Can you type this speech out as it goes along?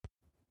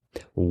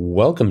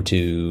Welcome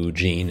to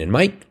Gene and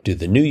Mike do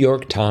the New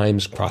York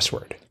Times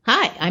crossword.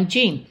 Hi, I'm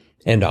Jean.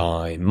 And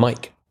I'm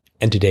Mike.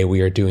 And today we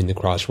are doing the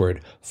crossword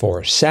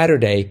for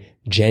Saturday,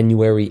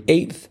 January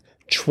 8th,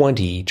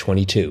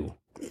 2022.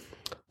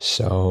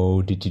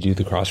 So, did you do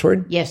the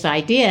crossword? Yes,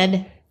 I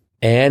did.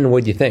 And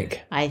what'd you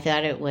think? I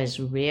thought it was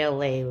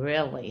really,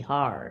 really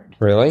hard.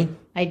 Really?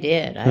 I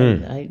did.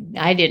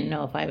 I didn't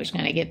know if I was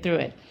going to get through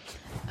it.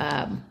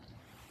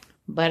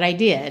 But I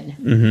did.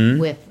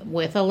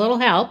 With a little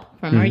help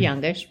from our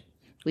youngest.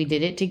 We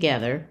did it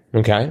together.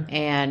 Okay.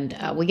 And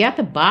we got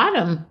the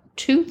bottom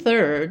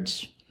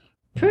 2/3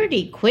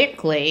 pretty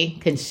quickly,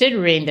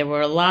 considering there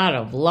were a lot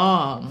of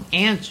long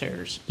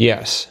answers.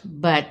 Yes.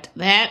 But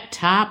that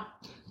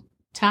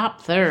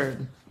top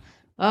third,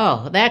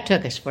 that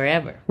took us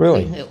forever.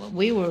 Really?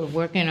 We were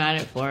working on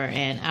it for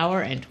an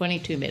hour and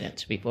 22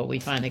 minutes before we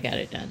finally got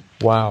it done.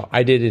 Wow.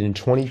 I did it in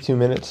 22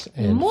 minutes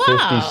and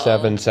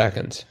 57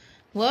 seconds.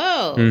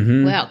 Whoa.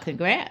 Well,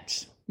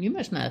 congrats. You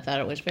must not have thought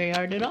it was very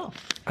hard at all.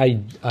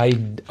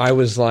 I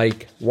was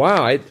like,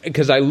 wow,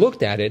 because I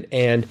looked at it,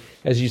 and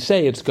as you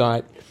say, it's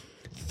got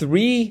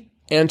 3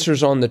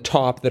 answers on the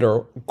top that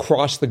are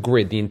across the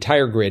grid, the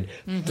entire grid,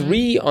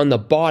 3 on the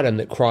bottom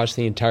that cross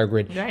the entire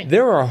grid. Right.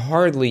 There are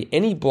hardly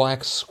any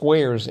black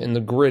squares in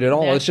the grid at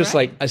all. That's it's just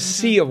right. like a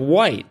sea of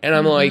white. And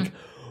I'm like,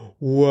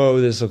 whoa,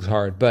 this looks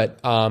hard. But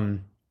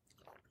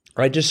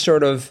I just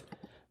sort of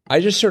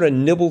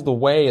nibbled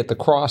away at the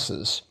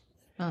crosses.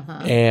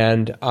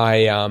 And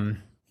I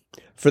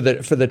for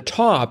the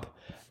top,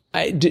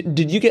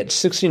 did you get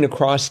 16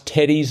 across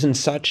Teddy's and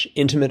such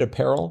intimate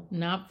apparel?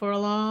 Not for a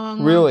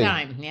long, Really? long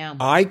time. Yeah.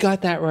 I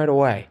got that right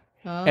away.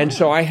 And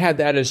so I had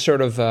that as sort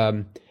of,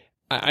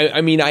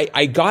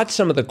 I got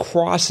some of the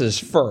crosses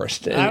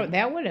first.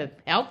 That would have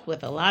helped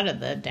with a lot of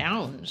the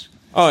downs.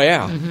 Oh,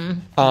 yeah.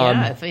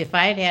 Yeah, if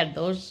I had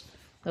those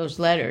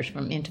letters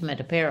from Intimate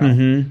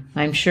Apparel,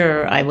 I'm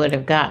sure I would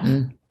have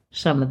gotten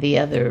some of the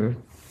other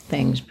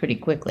things pretty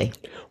quickly.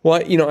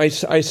 Well, I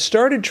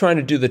started trying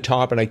to do the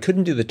top, and I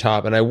couldn't do the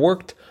top, and I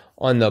worked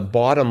on the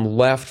bottom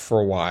left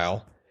for a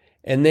while,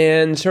 and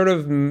then sort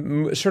of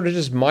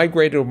just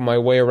migrated my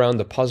way around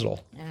the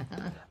puzzle.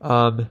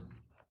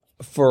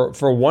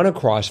 For one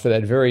across, for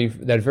that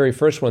very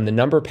first one, the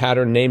number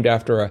pattern named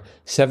after a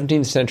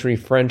 17th century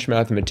French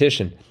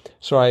mathematician.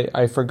 So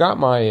I forgot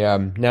my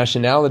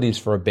nationalities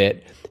for a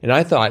bit, and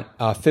I thought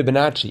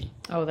Fibonacci.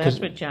 Oh, that's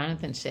what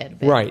Jonathan said.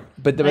 Right,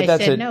 but I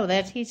that's said no.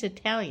 He's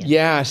Italian.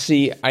 Yeah,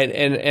 see,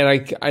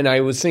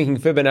 I was thinking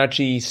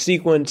Fibonacci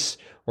sequence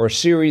or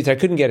series. I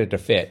couldn't get it to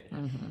fit,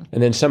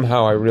 and then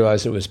somehow I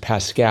realized it was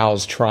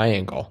Pascal's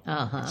triangle.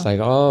 It's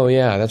like, oh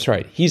yeah, that's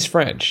right. He's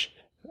French.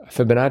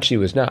 Fibonacci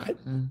was not.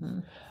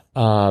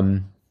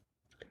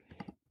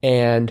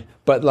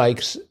 But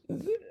like,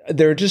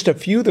 there are just a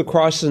few of the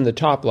crosses in the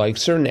top, like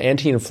certain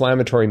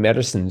anti-inflammatory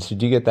medicines.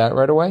 Did you get that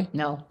right away?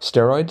 No.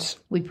 Steroids?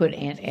 We put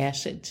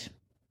antacids.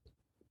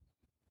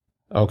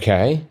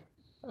 Okay.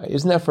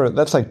 Isn't that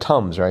that's like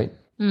Tums, right?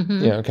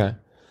 Yeah, okay.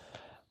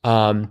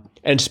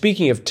 And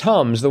speaking of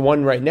Tums, the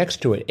one right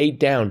next to it, 8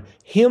 down,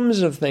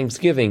 Hymns of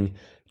Thanksgiving,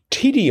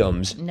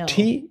 Tediums. No,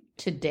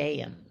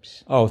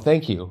 Tedeums. Oh,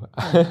 thank you.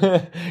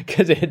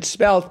 Because it's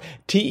spelled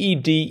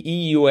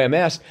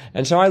Tedeums,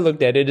 and so I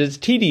looked at it as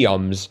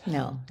Tediums.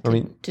 No,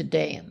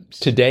 Tedeums.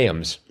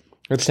 Tedeums.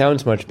 It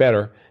sounds much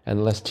better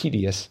and less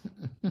tedious.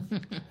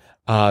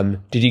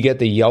 Did you get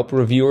the Yelp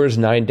reviewers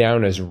 9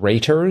 down as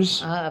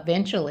raters?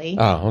 Eventually.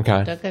 Oh,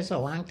 okay. It took us a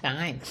long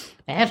time.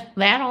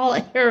 That whole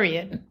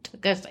area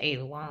took us a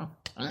long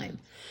time.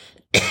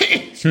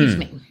 Excuse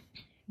me.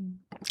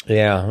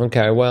 Yeah,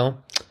 okay,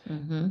 well,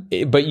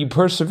 but you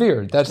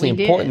persevered. That's the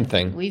important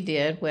thing. We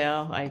did,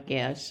 well, I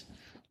guess.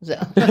 So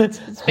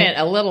spent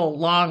a little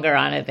longer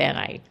on it than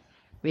I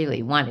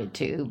really wanted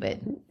to, but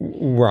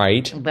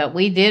right. But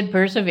we did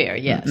persevere,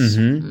 yes.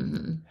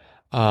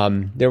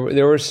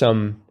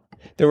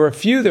 There were a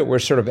few that were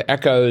sort of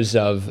echoes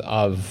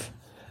of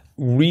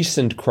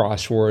recent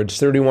crosswords.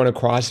 31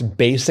 across,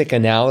 basic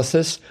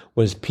analysis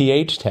was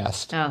pH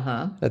test.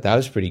 That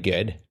was pretty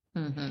good.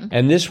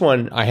 And this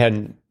one I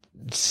hadn't.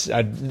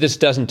 This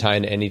doesn't tie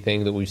into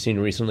anything that we've seen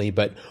recently,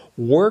 but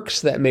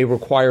works that may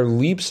require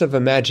leaps of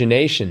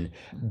imagination,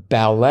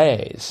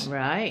 ballets.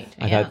 Right.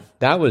 I thought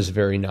that was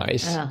very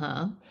nice.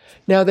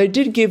 Now, they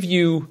did give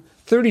you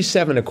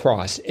 37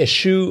 across,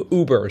 eschew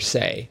Uber,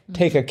 say,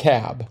 take a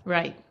cab.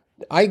 Right.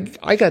 I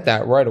got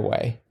that right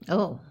away.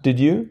 Oh.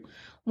 Did you?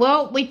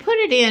 Well, we put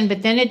it in,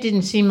 but then it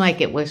didn't seem like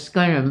it was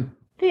going to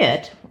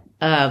fit.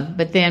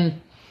 But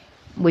then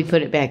we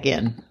put it back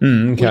in.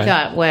 Okay. We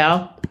thought,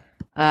 well,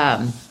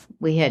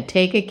 we had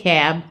take a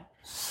cab,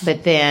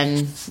 but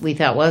then we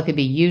thought, well, it could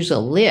be use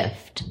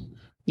Lyft.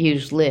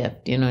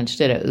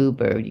 Instead of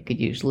Uber, you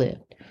could use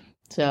Lyft.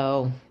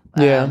 So,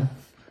 yeah.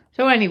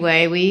 So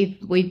anyway,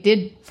 we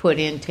did put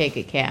in take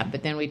a cab,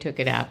 but then we took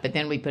it out, but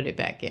then we put it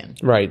back in.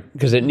 Right,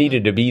 because it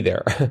needed to be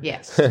there.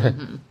 Yes.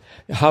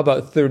 How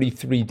about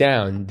 33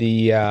 down?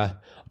 The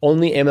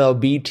only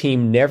MLB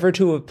team never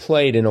to have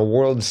played in a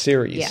World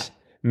Series. Yeah.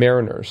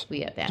 Mariners.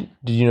 We had that.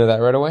 Did you know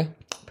that right away?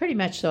 Pretty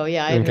much so,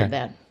 yeah. I heard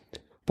that.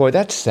 Boy,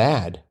 that's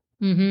sad.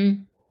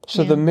 Mm-hmm.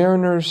 So the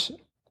Mariners...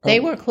 They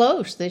were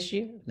close this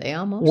year. They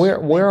almost...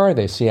 Where are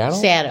they? Seattle?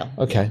 Seattle.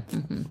 Okay.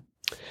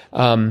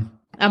 Mm-hmm.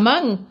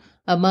 Among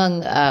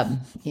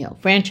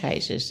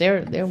franchises,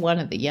 they're one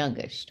of the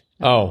youngest.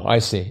 Oh, I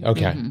see.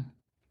 Okay.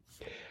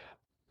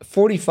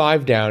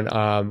 45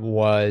 down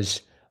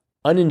was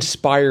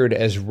uninspired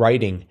as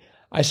writing.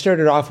 I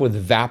started off with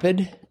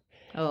vapid,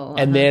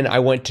 and then I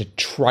went to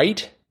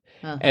trite,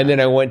 and then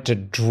I went to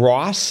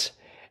dross.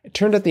 It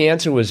turned out the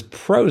answer was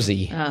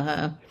prosy.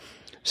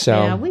 So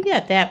yeah, we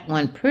got that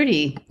one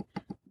pretty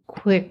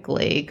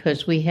quickly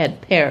because we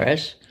had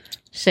Paris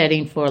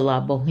setting for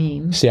La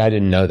Boheme. See, I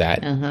didn't know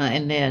that.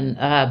 And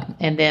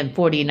then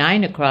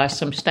 49 across,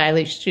 some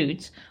stylish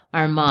suits,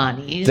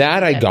 Armani's.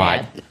 That I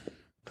got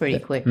pretty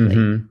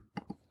quickly.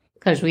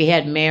 Because we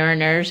had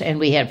Mariners and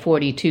we had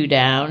 42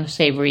 down,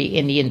 savory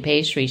Indian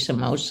pastry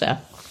samosa.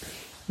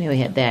 We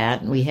had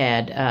that. And we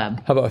had... How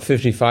about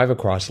 55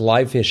 across?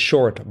 Life is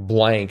short,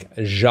 blank,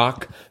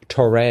 Jacques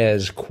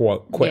Torres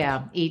quip.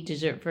 Yeah, eat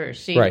dessert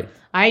first. See, right.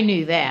 I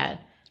knew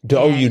that.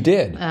 You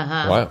did?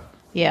 Wow.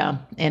 Yeah.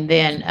 And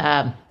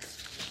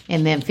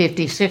then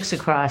 56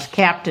 across,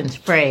 Captain's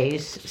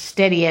Phrase,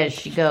 steady as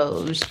she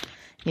goes.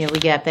 We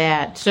got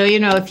that. So,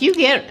 if you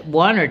get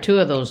one or two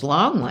of those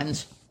long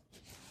ones,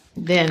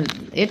 then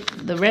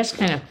the rest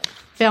kind of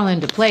fell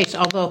into place.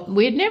 Although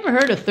we had never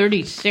heard of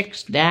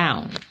 36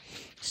 down.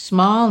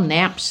 Small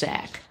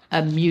knapsack,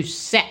 a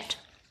musette.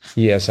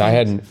 Yes, I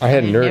hadn't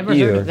never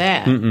either. heard of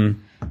that.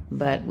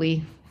 But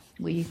we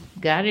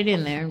got it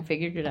in there and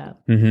figured it out.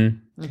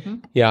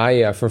 Yeah,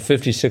 I for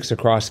 56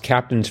 across,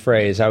 Captain's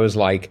Phrase, I was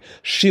like,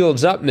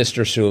 shields up,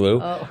 Mr. Sulu,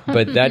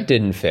 but that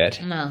didn't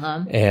fit.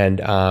 And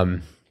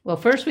well,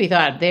 first we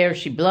thought there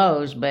she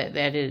blows, but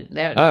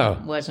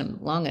that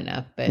wasn't long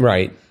enough. But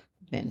right.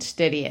 Then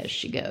steady as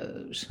she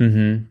goes.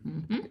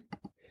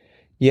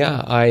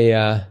 Yeah,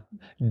 I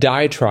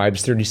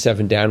diatribes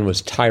 37 down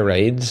was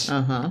tirades.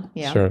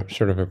 Yeah.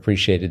 Sort of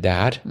appreciated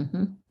that.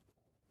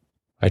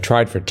 I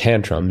tried for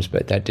tantrums,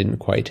 but that didn't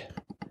quite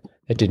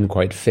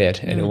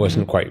fit, and it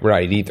wasn't quite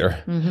right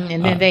either.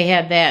 And then they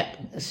had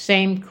that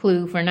same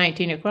clue for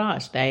 19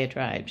 across,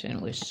 diatribes, and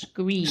it was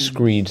screed.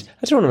 Screeds.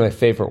 That's one of my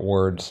favorite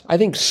words. I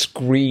think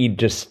screed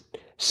just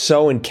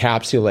so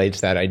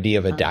encapsulates that idea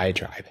of a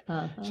diatribe.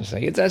 It's just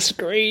like, it's a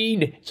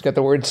screed. It's got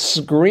the word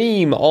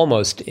scream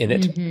almost in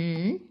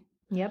it.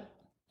 Yep.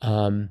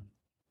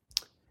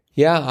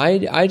 Yeah,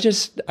 I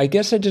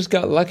guess I just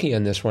got lucky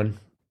on this one.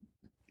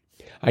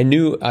 I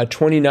knew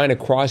 29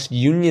 across,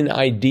 union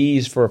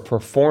IDs for a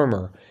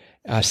performer,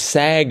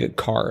 SAG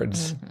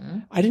cards.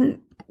 I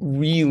didn't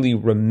really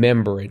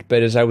remember it,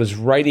 but as I was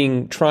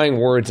trying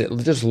words, it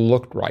just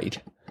looked right.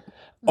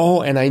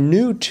 Oh, and I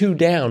knew 2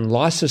 down,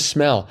 loss of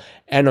smell,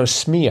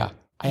 anosmia.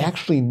 I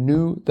actually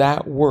knew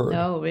that word.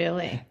 Oh,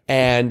 really?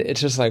 And it's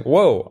just like,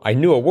 whoa, I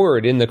knew a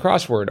word in the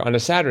crossword on a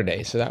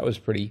Saturday. So that was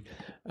pretty...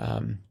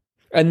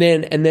 And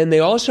then they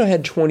also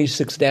had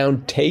 26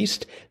 down,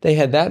 taste. They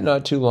had that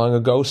not too long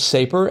ago.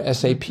 Sapor,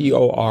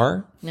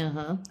 S-A-P-O-R.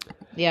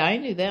 Yeah, I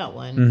knew that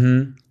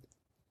one.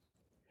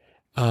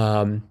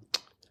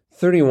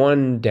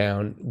 31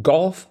 down,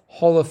 Golf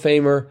Hall of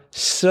Famer,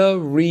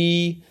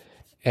 Suri,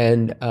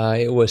 and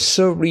it was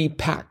Suri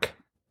Pack.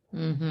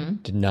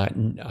 Did not,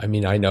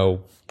 I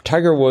know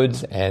Tiger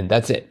Woods, and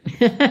that's it.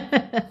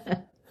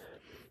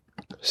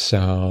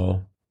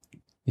 So,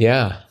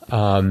 yeah.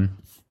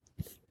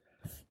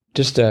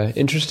 Just a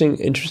interesting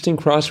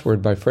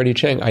crossword by Freddie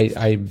Chang.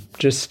 I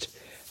just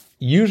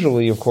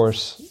usually, of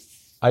course,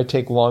 I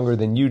take longer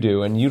than you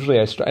do, and usually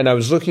I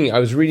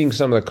was reading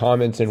some of the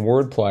comments in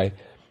Wordplay,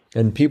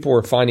 and people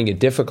were finding it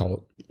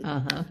difficult.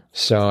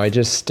 So I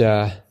just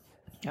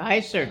I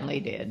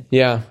certainly did.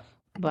 Yeah,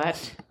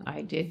 but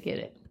I did get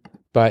it.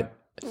 But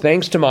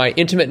thanks to my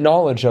intimate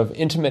knowledge of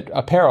intimate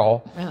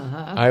apparel,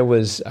 I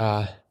was.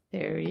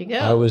 There you go.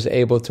 I was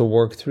able to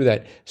work through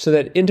that. So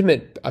that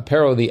intimate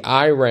apparel, the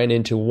eye ran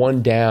into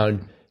 1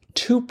 down,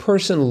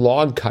 2-person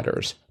log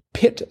cutters,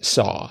 pit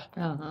saw.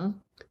 That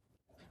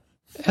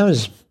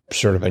was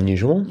sort of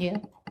unusual. Yeah.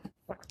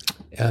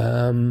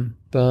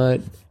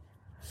 But,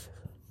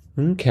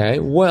 okay.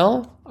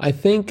 Well, I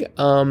think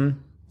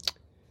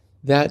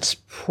that's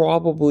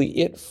probably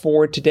it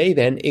for today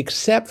then,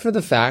 except for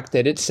the fact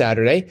that it's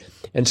Saturday,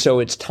 and so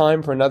it's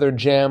time for another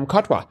Jam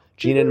Katwa.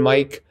 Gene and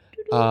Mike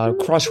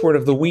Crossword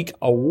of the Week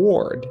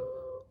award.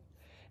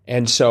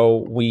 And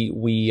so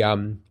we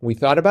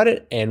thought about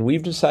it, and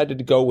we've decided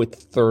to go with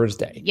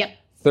Thursday. Yep.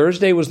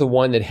 Thursday was the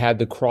one that had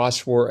the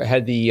crossword,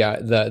 had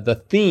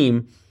the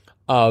theme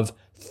of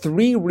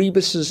 3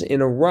 rebuses in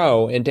a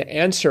row, and to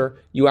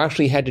answer, you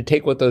actually had to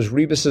take what those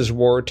rebuses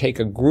were, take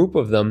a group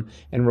of them,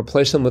 and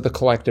replace them with a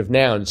collective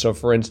noun. So,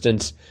 for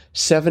instance,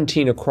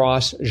 17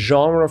 across,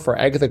 genre for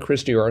Agatha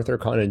Christie or Arthur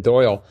Conan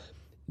Doyle.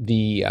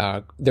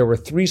 There were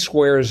 3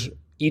 squares,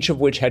 each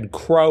of which had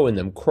crow in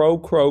them. Crow,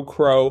 crow,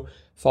 crow,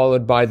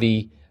 followed by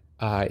the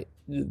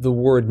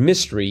word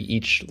mystery,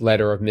 each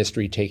letter of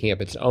mystery taking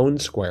up its own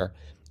square.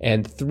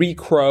 And Three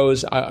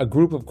Crows, a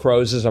group of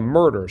crows, is a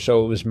murder.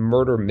 So it was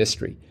murder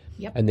mystery.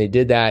 Yep. And they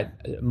did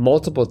that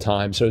multiple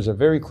times. So it was a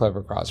very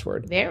clever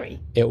crossword. Very.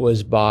 It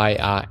was by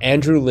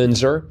Andrew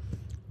Linzer.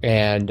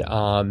 And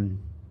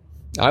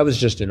I was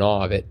just in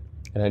awe of it.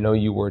 And I know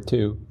you were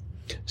too.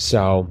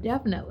 So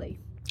definitely.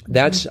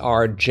 That's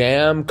our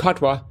Jam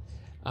Katwa.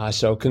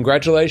 So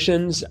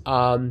congratulations,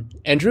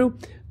 Andrew.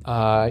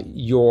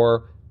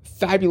 Your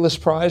fabulous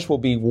prize will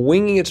be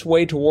winging its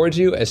way towards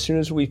you as soon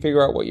as we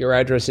figure out what your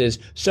address is.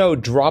 So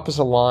drop us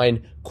a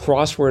line,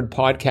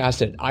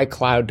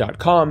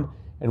 crosswordpodcast@icloud.com,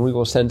 and we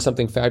will send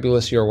something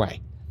fabulous your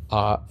way.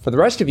 For the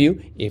rest of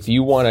you, if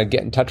you want to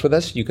get in touch with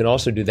us, you can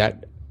also do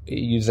that.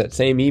 Use that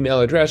same email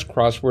address,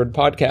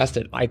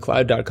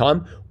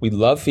 crosswordpodcast@icloud.com. We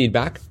love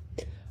feedback.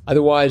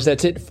 Otherwise,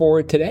 that's it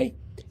for today.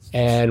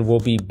 And we'll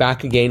be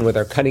back again with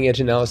our cutting edge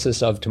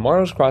analysis of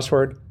tomorrow's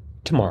crossword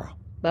tomorrow.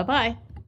 Bye-bye.